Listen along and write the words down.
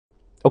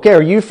Okay,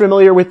 are you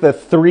familiar with the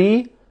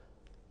 3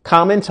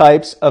 common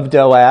types of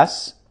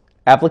DOAS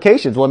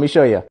applications? Let me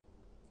show you.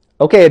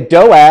 Okay, a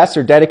DOAS,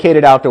 or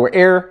Dedicated Outdoor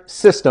Air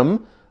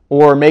System,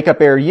 or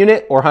Makeup Air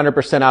Unit, or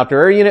 100%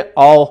 Outdoor Air Unit,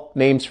 all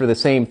names for the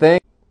same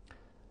thing.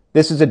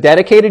 This is a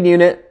dedicated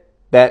unit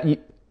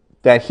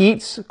that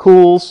heats,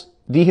 cools,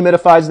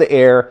 dehumidifies the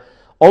air,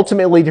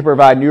 ultimately to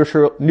provide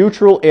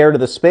neutral air to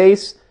the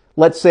space.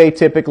 Let's say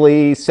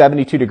typically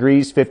 72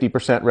 degrees,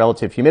 50%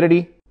 relative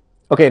humidity.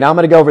 Okay, now I'm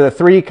going to go over the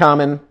 3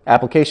 common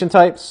application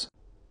types.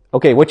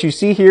 Okay, what you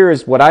see here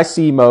is what I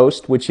see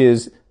most, which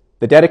is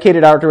the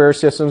dedicated outdoor air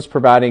systems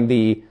providing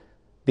the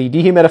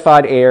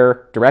dehumidified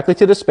air directly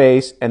to the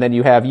space, and then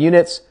you have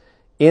units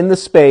in the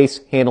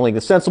space handling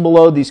the sensible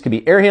load. These could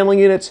be air handling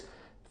units,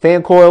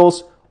 fan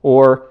coils,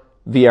 or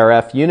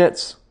VRF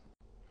units.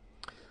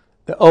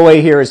 The OA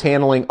here is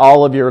handling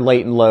all of your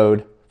latent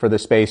load for the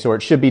space, or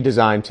it should be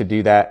designed to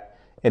do that,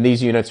 and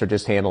these units are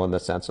just handling the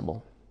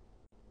sensible.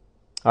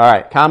 All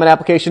right, common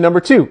application number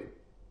 2.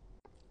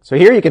 So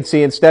here you can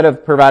see instead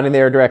of providing the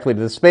air directly to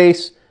the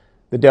space,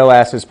 the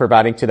DOAS is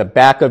providing to the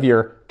back of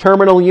your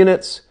terminal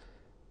units.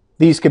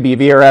 These could be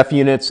VRF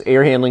units,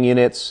 air handling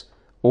units,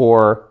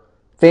 or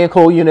fan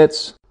coil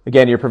units.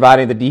 Again, you're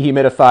providing the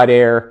dehumidified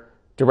air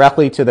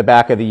directly to the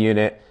back of the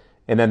unit,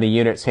 and then the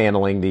unit's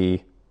handling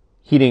the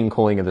heating and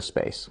cooling of the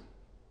space.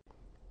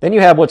 Then you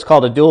have what's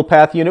called a dual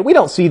path unit. We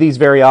don't see these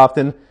very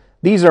often.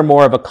 These are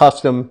more of a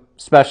custom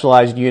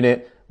specialized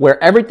unit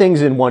where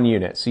everything's in one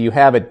unit. So you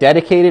have a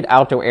dedicated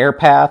outdoor air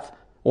path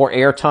or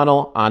air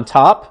tunnel on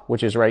top,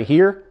 which is right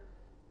here.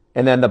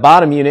 And then the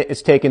bottom unit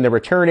is taking the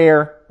return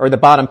air, or the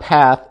bottom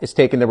path is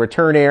taking the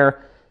return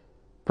air,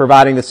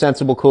 providing the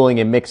sensible cooling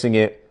and mixing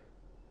it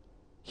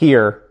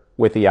here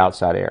with the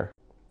outside air.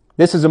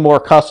 This is a more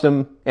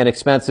custom and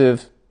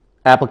expensive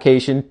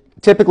application,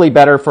 typically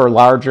better for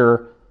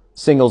larger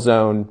single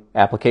zone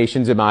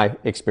applications in my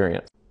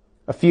experience.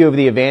 A few of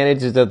the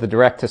advantages of the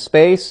direct to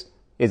space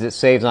is it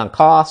saves on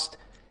cost,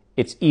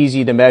 it's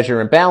easy to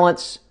measure and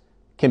balance,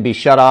 can be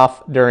shut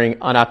off during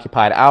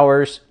unoccupied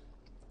hours,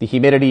 the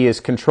humidity is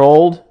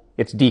controlled,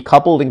 it's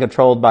decoupled and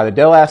controlled by the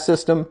DOAS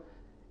system,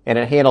 and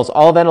it handles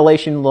all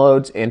ventilation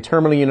loads, and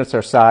terminal units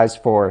are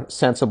sized for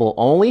sensible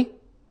only.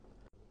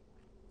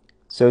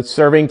 So it's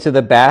serving to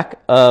the back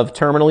of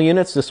terminal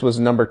units. This was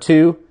number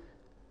 2.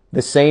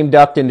 The same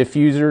duct and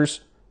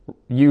diffusers,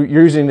 you're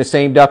using the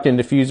same duct and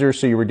diffusers,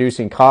 so you're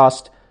reducing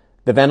cost.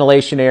 The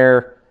ventilation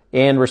air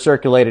and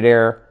recirculated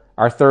air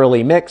are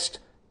thoroughly mixed.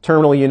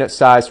 Terminal unit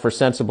size for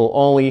sensible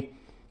only.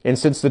 And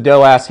since the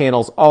DOAS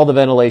handles all the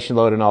ventilation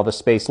load and all the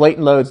space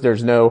latent loads,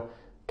 there's no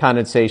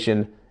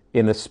condensation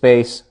in the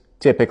space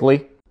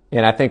typically.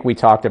 And I think we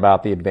talked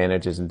about the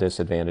advantages and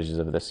disadvantages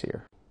of this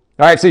here.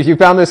 All right, so if you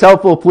found this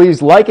helpful,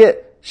 please like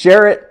it,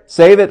 share it,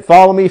 save it,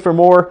 follow me for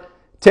more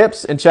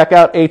tips, and check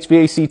out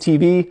HVAC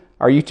TV,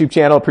 our YouTube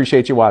channel.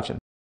 Appreciate you watching.